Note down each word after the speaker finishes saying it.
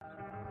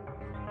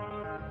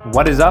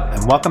What is up,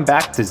 and welcome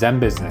back to Zen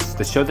Business,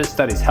 the show that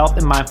studies health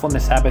and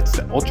mindfulness habits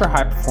that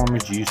ultra-high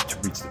performers use to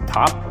reach the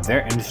top of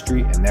their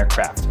industry and their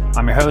craft.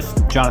 I'm your host,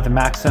 Jonathan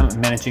Maxim,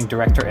 Managing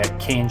Director at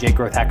K&J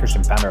Growth Hackers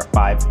and founder of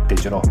 5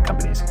 digital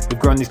companies. We've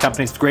grown these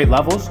companies to great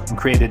levels and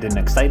created an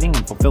exciting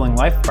and fulfilling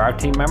life for our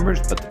team members,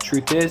 but the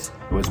truth is,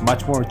 it was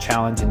much more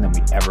challenging than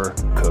we ever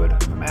could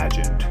have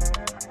imagined.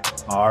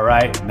 All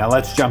right, now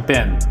let's jump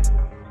in.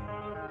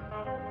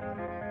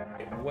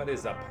 What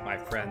is up, my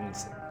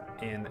friends?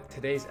 In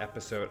today's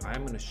episode,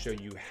 I'm going to show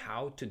you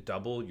how to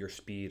double your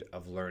speed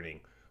of learning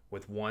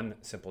with one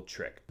simple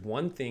trick.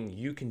 One thing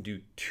you can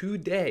do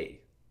today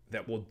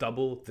that will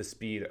double the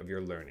speed of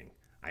your learning.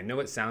 I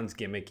know it sounds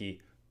gimmicky,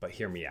 but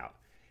hear me out.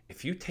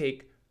 If you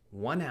take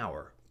 1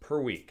 hour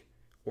per week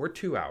or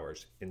 2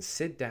 hours and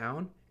sit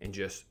down and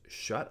just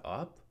shut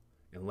up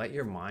and let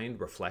your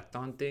mind reflect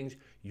on things,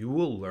 you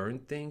will learn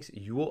things,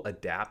 you will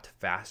adapt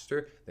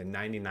faster than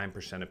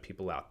 99% of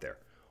people out there.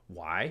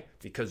 Why?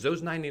 Because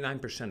those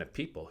 99% of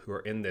people who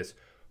are in this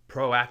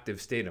proactive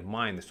state of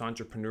mind, this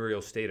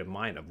entrepreneurial state of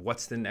mind of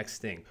what's the next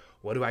thing?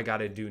 What do I got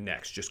to do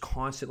next? Just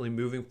constantly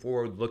moving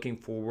forward, looking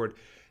forward,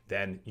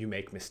 then you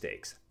make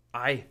mistakes.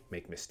 I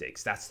make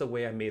mistakes. That's the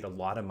way I made a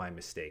lot of my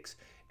mistakes.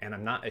 And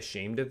I'm not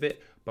ashamed of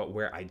it, but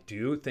where I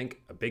do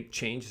think a big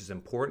change is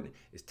important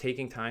is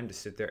taking time to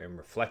sit there and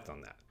reflect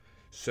on that.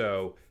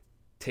 So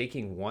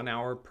taking 1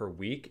 hour per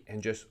week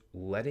and just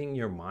letting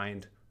your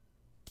mind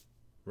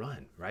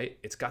run, right?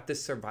 It's got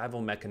this survival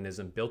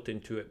mechanism built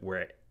into it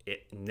where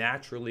it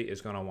naturally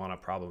is going to want to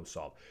problem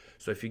solve.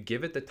 So if you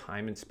give it the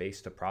time and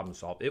space to problem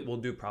solve, it will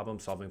do problem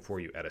solving for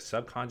you at a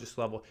subconscious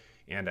level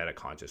and at a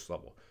conscious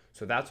level.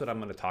 So that's what I'm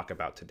going to talk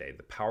about today,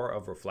 the power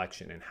of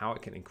reflection and how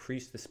it can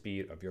increase the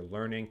speed of your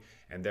learning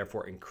and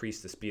therefore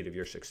increase the speed of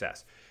your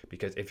success.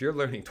 Because if you're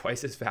learning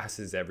twice as fast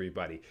as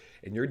everybody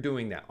and you're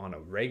doing that on a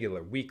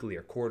regular, weekly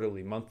or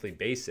quarterly, monthly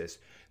basis,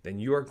 then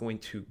you are going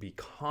to be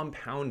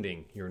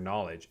compounding your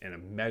knowledge in a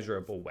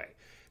measurable way.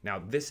 Now,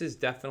 this is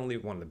definitely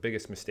one of the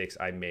biggest mistakes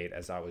I made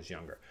as I was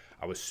younger.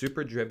 I was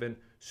super driven,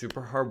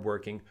 super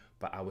hardworking,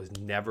 but I was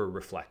never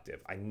reflective.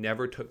 I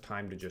never took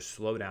time to just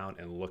slow down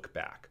and look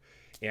back.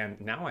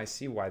 And now I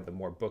see why the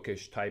more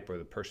bookish type or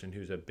the person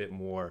who's a bit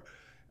more,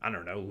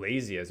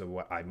 lazy as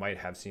what I might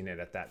have seen it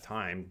at that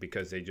time,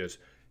 because they just,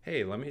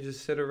 hey, let me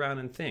just sit around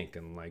and think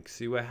and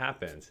see what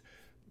happens.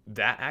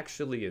 That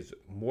actually is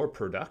more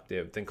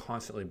productive than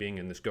constantly being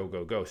in this go,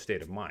 go, go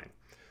state of mind.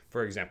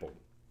 For example,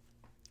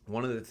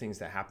 one of the things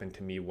that happened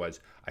to me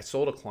was I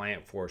sold a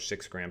client for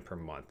 $6,000 per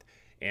month.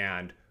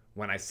 And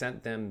when I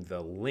sent them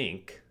the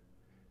link,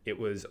 it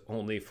was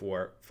only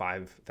for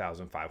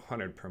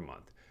 $5,500 per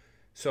month.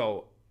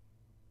 So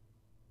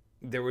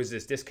there was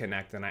this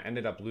disconnect and I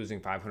ended up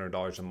losing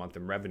 $500 a month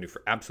in revenue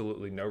for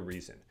absolutely no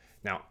reason.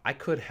 Now, I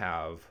could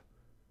have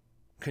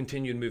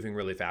continued moving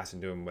really fast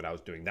and doing what I was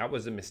doing. That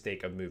was a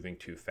mistake of moving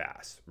too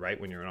fast, right?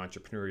 When you're an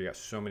entrepreneur, you got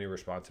so many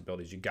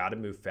responsibilities. You got to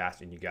move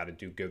fast and you got to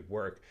do good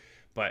work,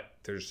 but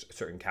there's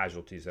certain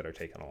casualties that are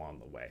taken along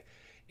the way.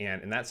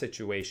 And in that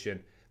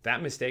situation,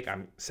 that mistake,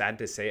 I'm sad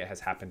to say it has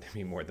happened to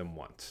me more than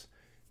once.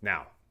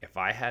 Now, if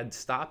I had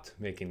stopped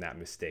making that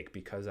mistake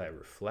because I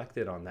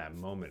reflected on that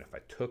moment, if I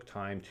took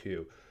time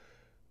to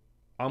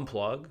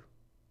unplug,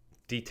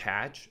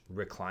 detach,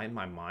 recline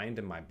my mind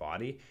and my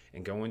body,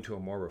 and go into a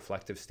more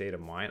reflective state of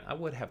mind, I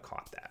would have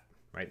caught that,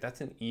 right?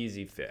 That's an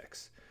easy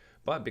fix.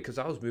 But because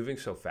I was moving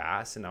so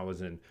fast and I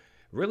was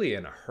really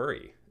in a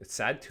hurry, it's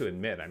sad to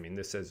admit. I mean,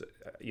 this is,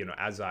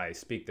 as I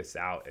speak this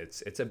out,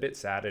 it's a bit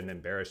sad and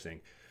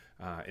embarrassing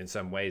in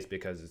some ways,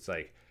 because it's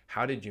like,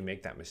 how did you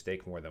make that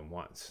mistake more than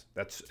once?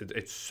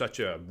 It's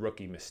such a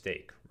rookie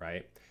mistake,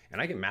 right?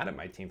 And I get mad at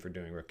my team for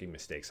doing rookie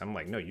mistakes. I'm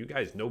like, no, you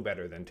guys know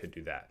better than to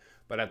do that.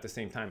 But at the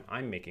same time,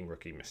 I'm making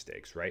rookie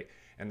mistakes, right?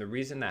 And the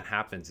reason that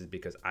happens is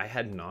because I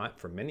had not,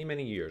 for many,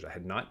 many years, I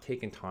had not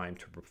taken time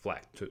to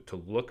reflect, to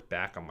look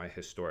back on my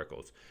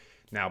historicals.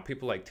 Now,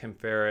 people like Tim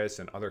Ferriss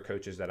and other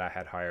coaches that I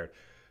had hired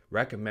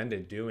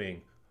recommended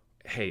doing,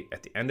 hey,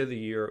 at the end of the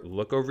year,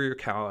 look over your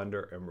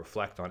calendar and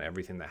reflect on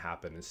everything that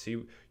happened and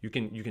see, you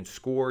can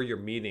score your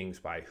meetings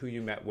by who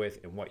you met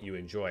with and what you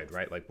enjoyed,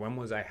 right? Like, when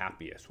was I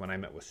happiest? When I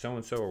met with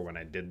so-and-so, or when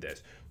I did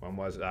this? When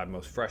was I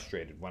most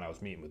frustrated? When I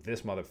was meeting with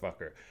this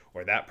motherfucker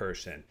or that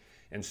person?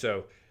 And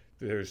so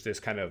there's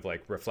this kind of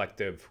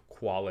reflective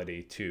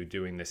quality to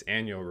doing this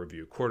annual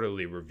review,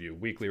 quarterly review,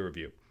 weekly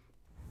review.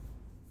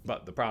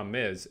 But the problem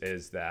is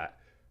that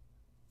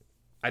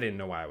I didn't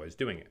know why I was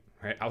doing it.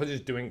 Right? I was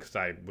just doing because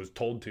I was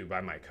told to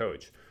by my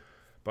coach.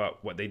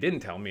 But what they didn't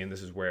tell me, and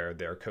this is where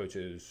their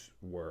coaches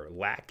were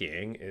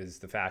lacking, is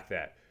the fact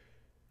that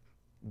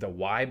the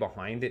why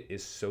behind it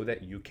is so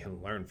that you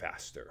can learn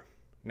faster.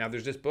 Now,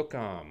 there's this book,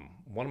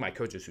 one of my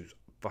coaches who's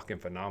fucking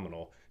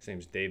phenomenal, his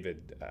name's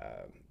David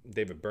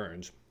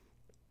Burns.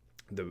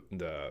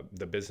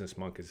 The Business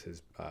Monk is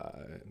his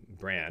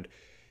brand.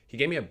 He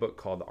gave me a book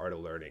called The Art of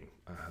Learning,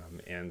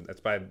 and that's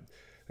by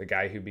the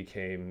guy who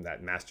became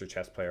that master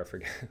chess player.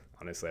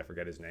 Honestly, I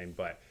forget his name,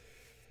 but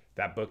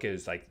That book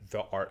is like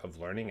The Art of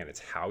Learning, and it's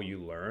how you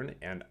learn.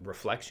 And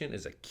reflection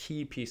is a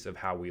key piece of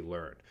how we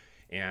learn.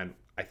 And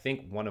I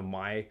think one of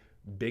my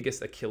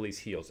biggest Achilles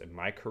heels in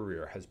my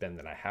career has been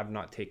that I have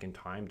not taken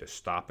time to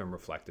stop and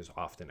reflect as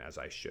often as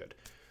I should.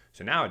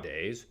 So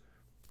nowadays,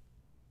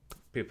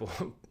 people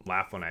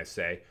laugh when I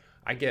say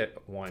I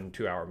get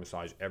 1-2 hour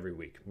massage every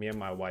week. Me and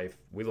my wife,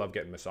 we love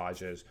getting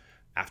massages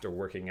after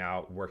working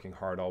out, working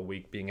hard all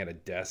week, being at a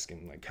desk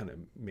and like kind of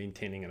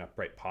maintaining an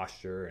upright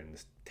posture and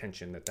this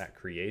tension that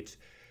creates.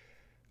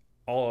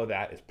 All of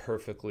that is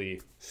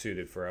perfectly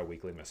suited for a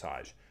weekly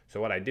massage. So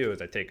what I do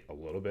is I take a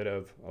little bit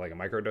of like a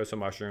microdose of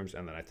mushrooms,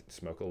 and then I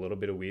smoke a little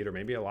bit of weed or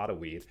maybe a lot of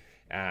weed,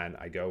 and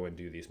I go and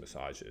do these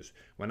massages.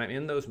 When I'm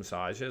in those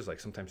massages, like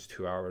sometimes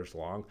 2 hours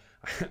long,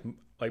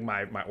 like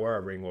my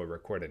Oura ring will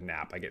record a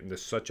nap. I get into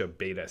such a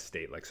beta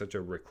state, like such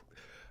a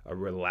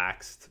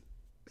relaxed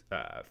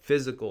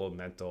physical,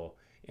 mental,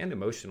 and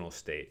emotional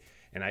state.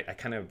 And I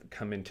kind of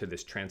come into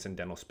this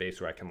transcendental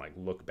space where I can like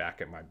look back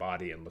at my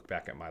body and look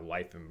back at my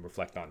life and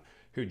reflect on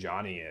who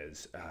Johnny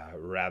is,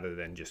 rather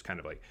than just kind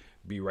of like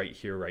be right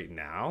here, right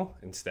now.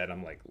 Instead,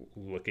 I'm like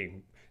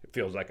looking, it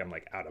feels like I'm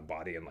like out of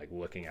body and like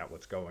looking at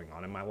what's going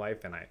on in my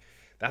life. And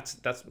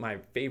that's my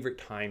favorite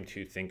time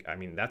to think. I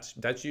mean,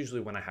 that's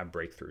usually when I have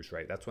breakthroughs,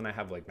 right? That's when I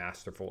have like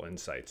masterful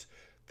insights,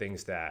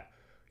 things that,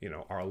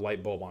 are a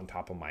light bulb on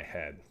top of my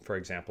head. For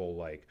example,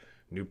 like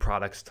new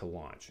products to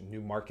launch,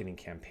 new marketing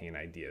campaign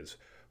ideas,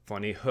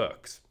 funny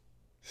hooks,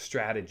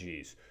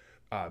 strategies,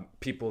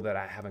 people that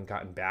I haven't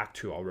gotten back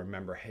to. I'll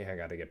remember, hey, I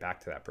got to get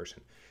back to that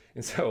person.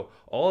 And so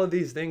all of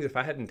these things, if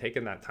I hadn't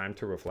taken that time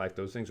to reflect,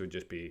 those things would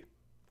just be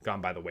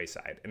gone by the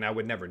wayside. And I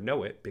would never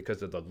know it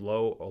because of the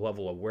low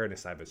level of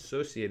awareness I've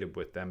associated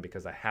with them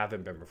because I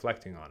haven't been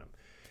reflecting on them.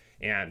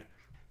 And,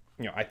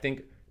 I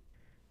think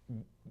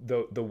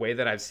the way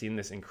that I've seen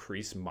this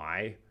increase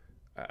my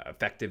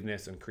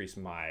effectiveness, increase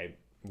my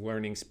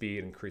learning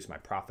speed, increase my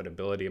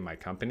profitability in my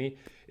company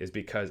is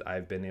because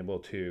I've been able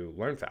to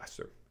learn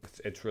faster.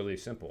 It's really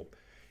simple.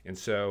 And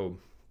so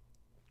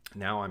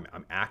now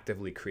I'm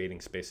actively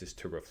creating spaces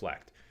to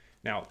reflect.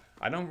 Now,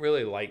 I don't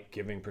really like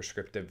giving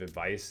prescriptive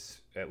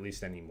advice, at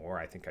least anymore.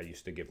 I think I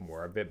used to give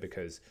more of it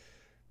because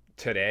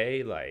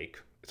today, like,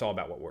 it's all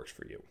about what works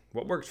for you.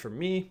 What works for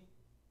me,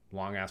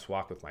 long ass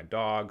walk with my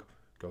dog,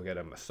 go get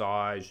a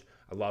massage.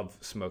 I love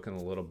smoking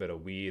a little bit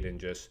of weed and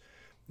just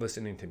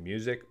listening to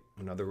music,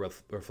 another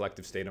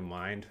reflective state of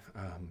mind.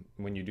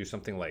 When you do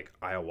something like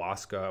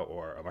ayahuasca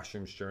or a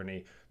mushrooms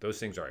journey, those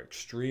things are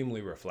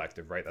extremely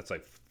reflective, right? That's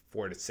like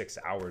 4 to 6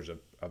 hours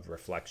of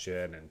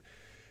reflection and,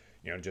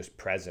 just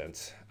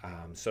presence.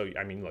 So,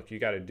 I mean, look, you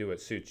got to do what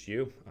suits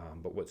you.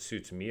 But what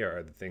suits me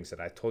are the things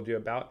that I told you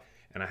about.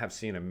 And I have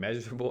seen a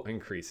measurable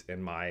increase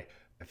in my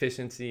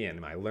efficiency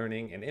and my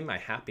learning and in my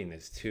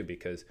happiness too,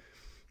 because,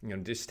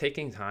 just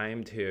taking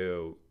time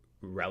to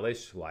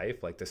relish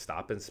life, like to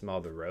stop and smell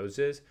the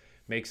roses,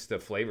 makes the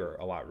flavor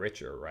a lot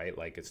richer, right?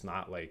 Like it's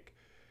not like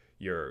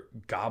you're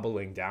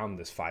gobbling down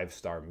this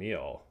 5-star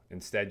meal.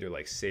 Instead, you're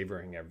like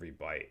savoring every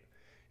bite.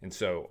 And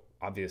so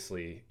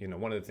obviously,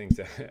 one of the things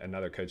that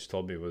another coach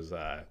told me was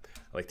I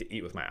like to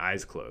eat with my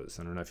eyes closed.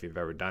 I don't know if you've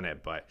ever done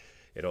it, but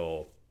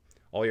all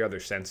your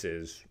other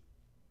senses,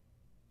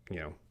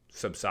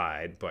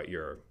 subside, but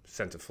your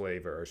sense of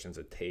flavor or sense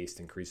of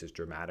taste increases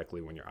dramatically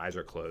when your eyes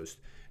are closed.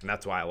 And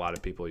that's why a lot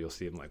of people, you'll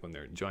see them like when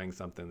they're enjoying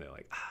something, they're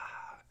like,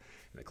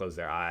 and they close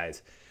their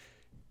eyes.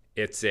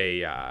 It's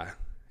a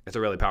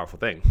really powerful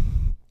thing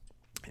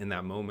in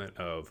that moment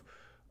of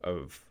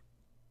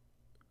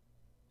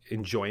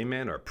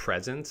enjoyment or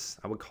presence,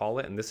 I would call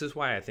it. And this is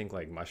why I think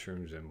like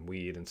mushrooms and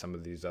weed and some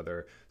of these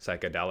other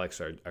psychedelics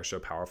are so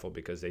powerful,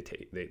 because they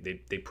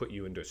put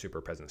you into a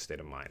super present state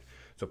of mind.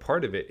 So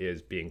part of it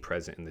is being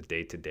present in the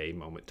day-to-day,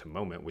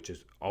 moment-to-moment, which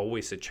is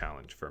always a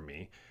challenge for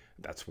me.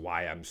 That's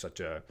why I'm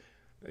such a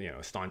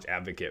staunch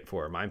advocate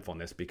for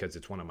mindfulness, because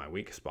it's one of my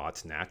weak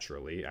spots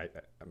naturally. I'm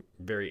a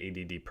very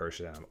ADD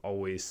person. I'm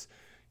always,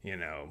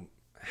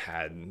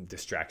 had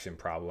distraction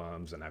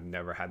problems, and I've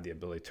never had the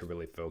ability to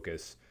really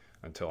focus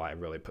until I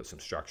really put some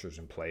structures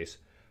in place.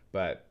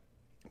 But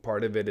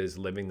part of it is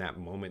living that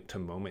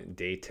moment-to-moment,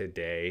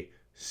 day-to-day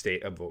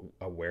state of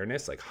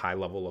awareness, like high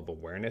level of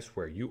awareness,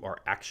 where you are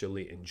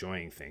actually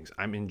enjoying things.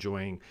 I'm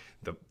enjoying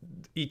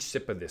each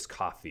sip of this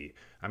coffee.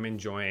 I'm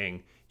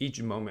enjoying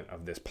each moment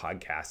of this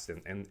podcast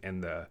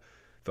and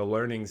the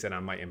learnings that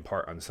I might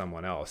impart on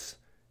someone else.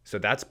 So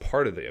that's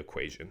part of the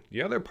equation.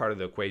 The other part of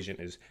the equation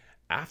is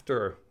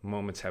after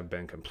moments have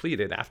been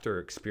completed, after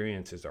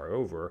experiences are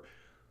over,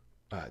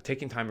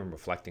 taking time and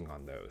reflecting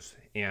on those,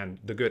 and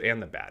the good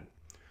and the bad.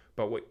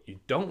 But what you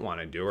don't want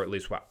to do, or at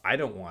least what I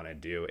don't want to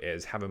do,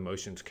 is have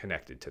emotions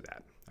connected to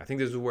that. I think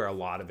this is where a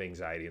lot of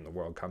anxiety in the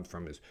world comes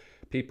from, is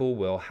people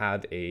will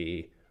have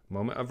a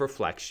moment of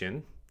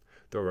reflection.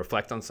 They'll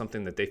reflect on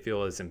something that they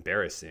feel is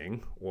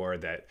embarrassing or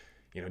that,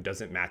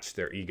 doesn't match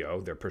their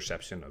ego, their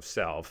perception of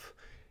self.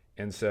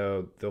 And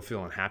so they'll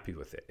feel unhappy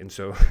with it. And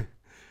so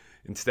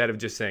instead of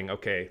just saying,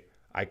 okay,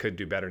 I could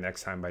do better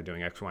next time by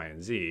doing X, Y,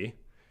 and Z,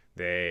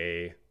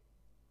 they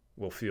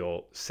will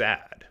feel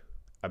sad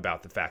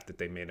about the fact that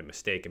they made a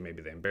mistake and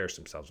maybe they embarrassed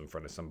themselves in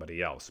front of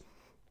somebody else.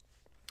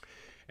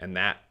 And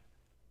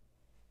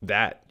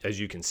that, as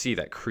you can see,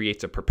 that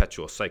creates a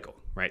perpetual cycle,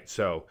 right?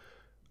 So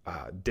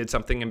did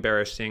something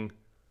embarrassing,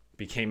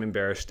 became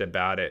embarrassed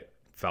about it,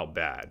 felt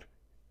bad.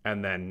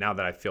 And then now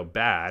that I feel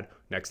bad,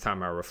 next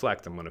time I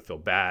reflect, I'm going to feel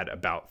bad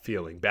about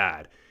feeling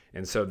bad.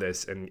 And so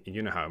and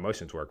you know how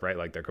emotions work, right?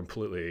 Like they're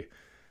completely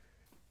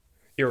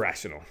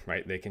irrational,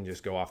 right? They can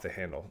just go off the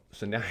handle.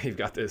 So now you've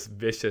got this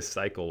vicious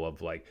cycle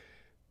of like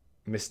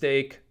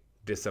mistake,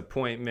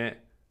 disappointment,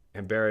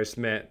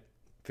 embarrassment,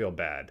 feel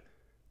bad.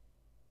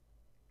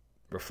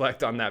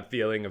 Reflect on that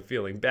feeling of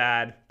feeling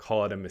bad,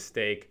 call it a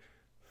mistake,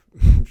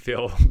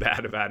 feel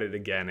bad about it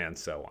again, and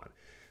so on.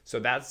 So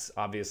that's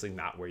obviously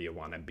not where you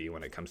want to be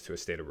when it comes to a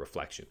state of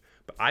reflection.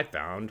 But I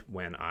found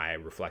when I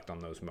reflect on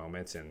those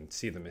moments and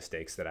see the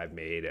mistakes that I've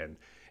made and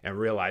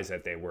realize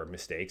that they were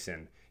mistakes,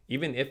 and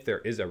even if there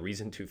is a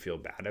reason to feel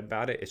bad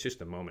about it, it's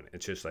just a moment.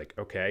 It's just like,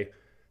 okay,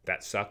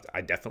 that sucked.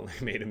 I definitely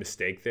made a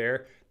mistake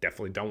there.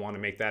 Definitely don't want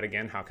to make that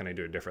again. How can I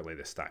do it differently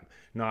this time?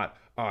 Not,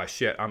 oh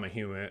shit, I'm a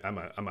human.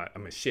 I'm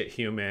a shit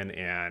human,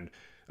 and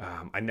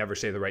I never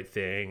say the right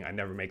thing. I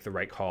never make the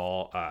right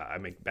call. I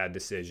make bad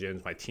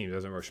decisions. My team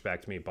doesn't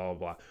respect me, blah,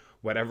 blah, blah.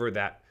 Whatever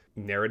that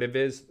narrative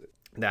is,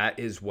 that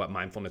is what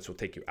mindfulness will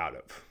take you out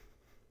of.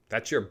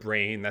 That's your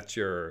brain. That's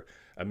your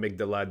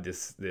amygdala,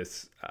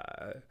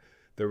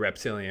 the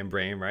reptilian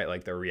brain, right?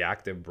 Like the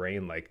reactive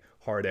brain, like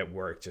hard at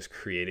work, just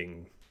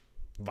creating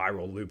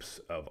viral loops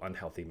of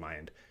unhealthy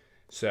mind.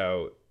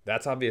 So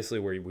that's obviously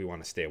where we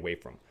want to stay away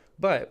from.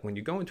 But when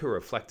you go into a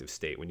reflective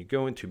state, when you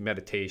go into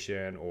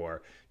meditation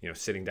or,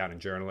 sitting down and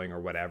journaling or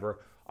whatever,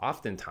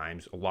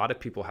 oftentimes a lot of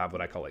people have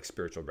what I call like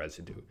spiritual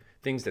residue,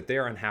 things that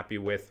they're unhappy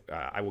with.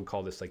 I would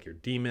call this like your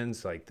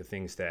demons, like the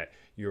things that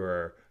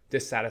you're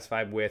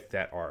dissatisfied with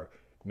that are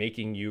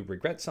making you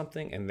regret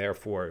something and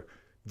therefore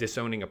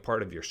disowning a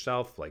part of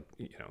yourself, like,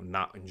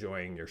 not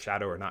enjoying your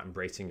shadow or not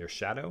embracing your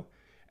shadow.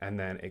 And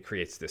then it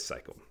creates this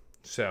cycle.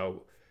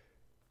 So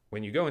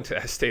when you go into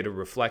a state of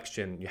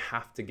reflection, you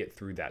have to get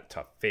through that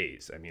tough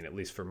phase. I mean, at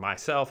least for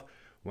myself,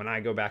 when I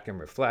go back and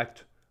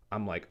reflect,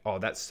 I'm like, oh,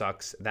 that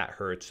sucks. That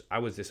hurts. I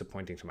was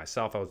disappointing to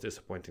myself. I was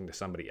disappointing to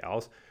somebody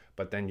else.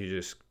 But then you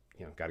just,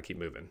 got to keep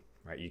moving,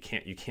 right? You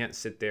can't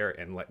sit there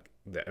and let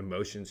the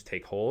emotions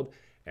take hold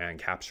and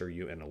capture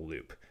you in a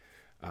loop.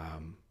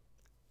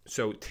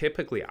 So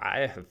typically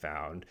I have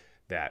found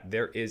that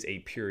there is a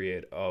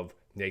period of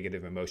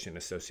negative emotion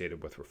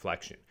associated with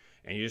reflection,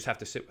 and you just have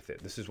to sit with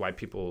it. This is why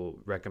people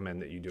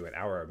recommend that you do an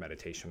hour of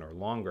meditation or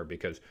longer,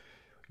 because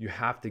you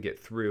have to get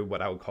through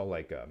what I would call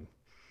like a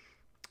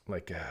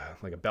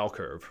bell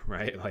curve,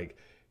 right? Like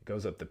it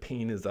goes up, the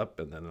pain is up,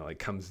 and then it like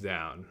comes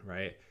down,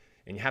 right?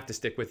 And you have to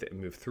stick with it and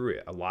move through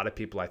it. A lot of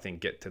people, I think,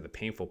 get to the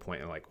painful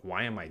point and like,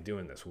 why am I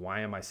doing this?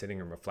 Why am I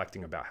sitting and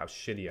reflecting about how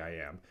shitty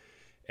I am?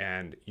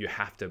 And you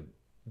have to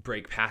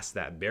break past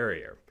that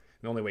barrier.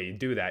 The only way you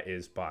do that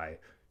is by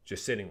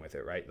just sitting with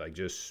it, right? Like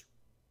just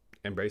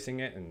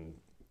embracing it and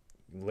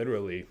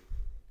literally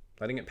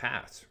letting it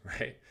pass,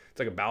 right? It's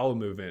like a bowel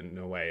movement in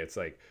a way. It's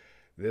like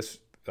this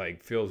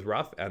like feels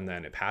rough and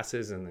then it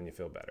passes and then you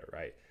feel better,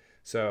 right?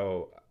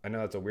 So I know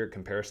that's a weird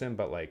comparison,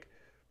 but like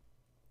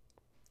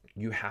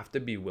you have to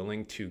be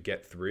willing to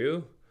get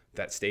through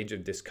that stage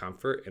of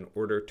discomfort in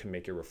order to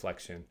make your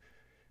reflection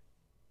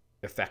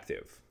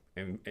effective,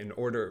 and in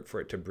order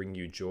for it to bring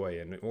you joy,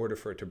 and in order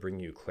for it to bring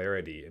you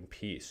clarity and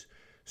peace.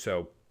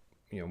 So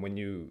when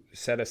you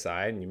set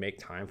aside and you make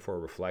time for a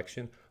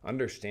reflection,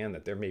 understand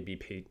that there may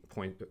be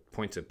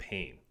points of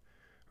pain,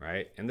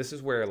 right? And this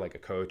is where like a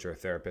coach or a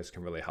therapist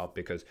can really help,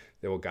 because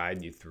they will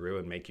guide you through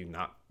and make you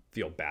not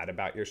feel bad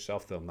about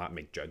yourself. They'll not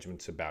make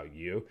judgments about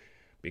you,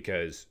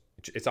 because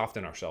it's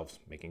often ourselves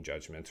making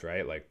judgments,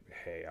 right? Like,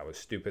 hey, I was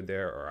stupid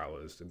there, or I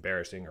was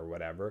embarrassing or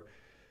whatever.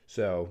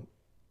 So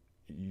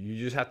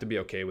you just have to be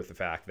okay with the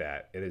fact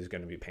that it is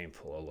going to be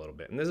painful a little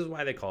bit. And this is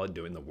why they call it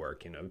doing the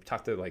work.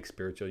 Talk to like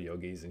spiritual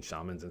yogis and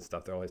shamans and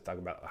stuff. They're always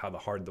talking about how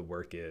hard the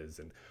work is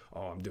and,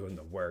 oh, I'm doing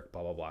the work,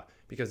 blah, blah, blah.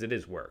 Because it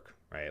is work,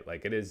 right?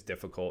 Like it is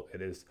difficult.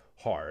 It is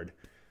hard.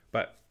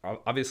 But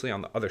obviously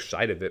on the other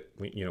side of it,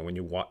 when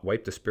you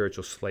wipe the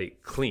spiritual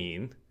slate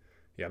clean,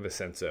 you have a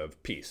sense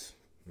of peace,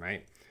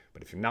 right?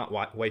 But if you're not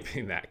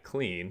wiping that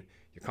clean,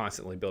 you're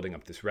constantly building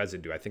up this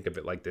residue. I think of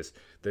it like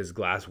this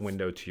glass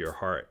window to your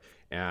heart,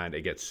 and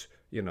it gets,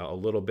 a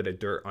little bit of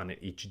dirt on it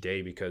each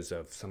day because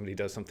of somebody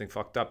does something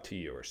fucked up to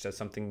you or says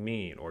something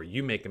mean, or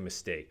you make a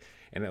mistake,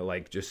 and it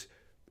like just,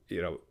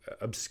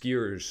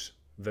 obscures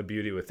the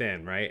beauty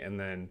within, right? And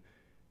then,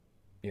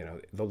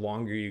 the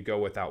longer you go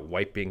without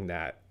wiping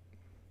that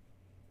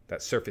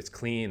surface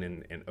clean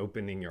and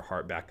opening your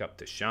heart back up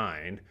to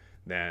shine,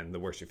 then the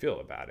worse you feel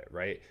about it,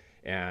 right?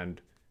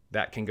 And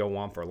that can go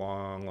on for a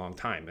long, long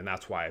time. And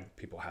that's why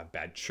people have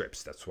bad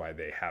trips. That's why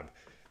they have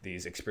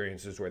these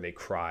experiences where they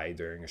cry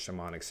during a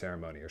shamanic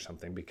ceremony or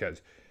something,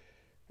 because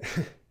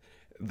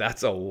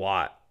that's a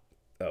lot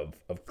of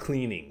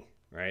cleaning,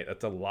 right?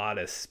 That's a lot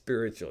of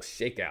spiritual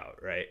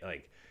shakeout, right?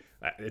 Like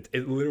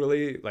It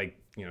literally, like,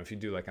 if you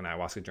do like an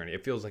ayahuasca journey,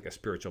 it feels like a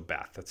spiritual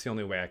bath. That's the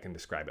only way I can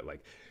describe it.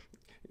 Like,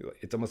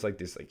 it's almost like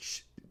this like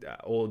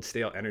old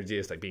stale energy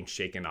is like being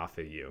shaken off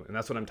of you, and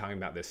that's what I'm talking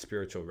about, this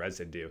spiritual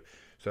residue.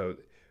 So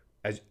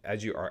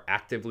as you are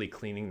actively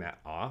cleaning that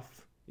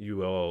off, you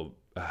will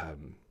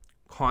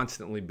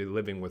constantly be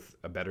living with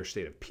a better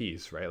state of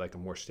peace, right? Like a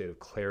more state of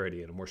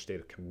clarity and a more state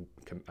of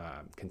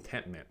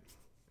contentment.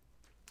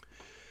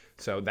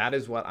 So that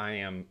is what I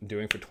am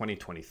doing for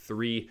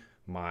 2023.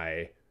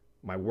 My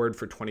word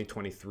for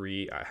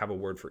 2023, I have a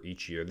word for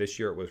each year. This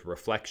year it was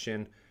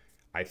reflection.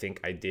 I think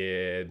I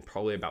did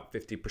probably about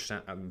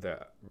 50% of the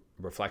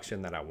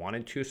reflection that I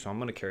wanted to. So I'm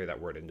going to carry that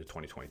word into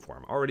 2024.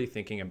 I'm already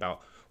thinking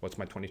about what's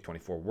my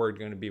 2024 word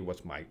going to be?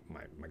 What's my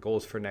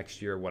goals for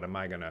next year? What am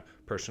I going to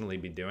personally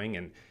be doing?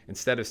 And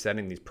instead of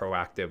setting these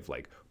proactive,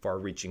 like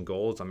far-reaching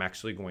goals, I'm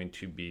actually going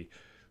to be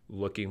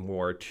looking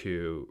more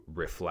to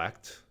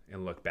reflect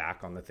and look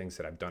back on the things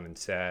that I've done and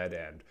said,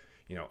 and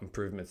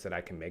improvements that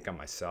I can make on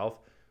myself,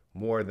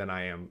 more than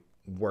I am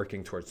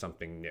working towards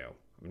something new.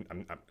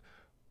 I'm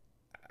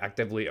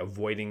actively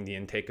avoiding the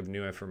intake of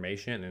new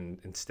information, and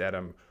instead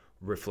I'm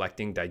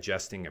reflecting,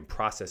 digesting, and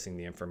processing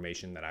the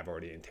information that I've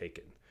already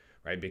intaken,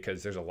 right?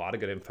 Because there's a lot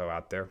of good info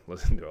out there.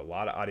 Listen to a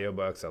lot of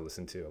audiobooks. I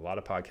listen to a lot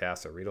of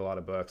podcasts. I read a lot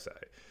of books.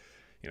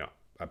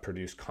 I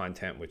produce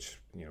content which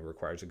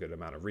requires a good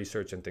amount of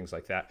research and things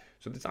like that.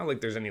 So it's not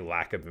like there's any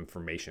lack of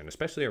information,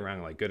 especially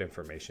around like good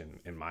information,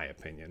 in my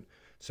opinion.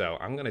 So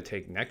I'm going to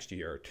take next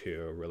year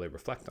to really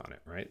reflect on it,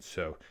 right?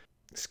 So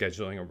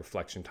scheduling a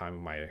reflection time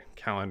in my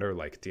calendar,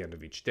 like at the end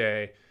of each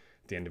day,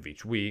 at the end of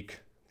each week,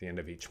 at the end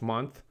of each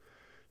month,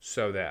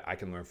 so that I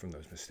can learn from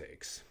those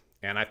mistakes.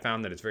 And I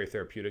found that it's very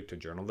therapeutic to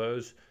journal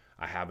those.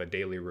 I have a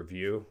daily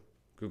review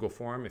Google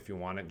form. If you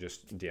want it,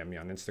 just DM me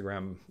on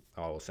Instagram.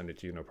 I'll send it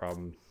to you, no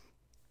problem.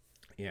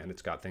 And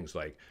it's got things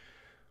like,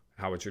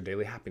 how was your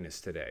daily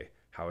happiness today?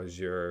 How was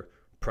your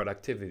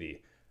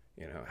productivity?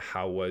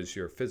 How was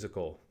your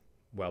physical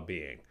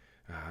well-being?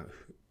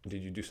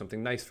 Did you do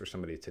something nice for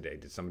somebody today?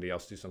 Did somebody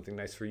else do something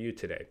nice for you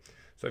today?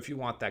 So if you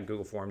want that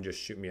Google form,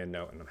 just shoot me a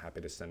note and I'm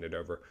happy to send it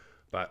over.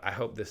 But I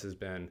hope this has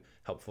been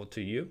helpful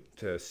to you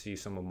to see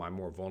some of my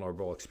more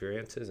vulnerable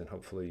experiences, and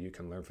hopefully you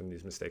can learn from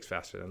these mistakes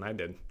faster than I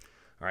did.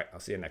 All right, I'll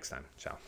see you next time. Ciao.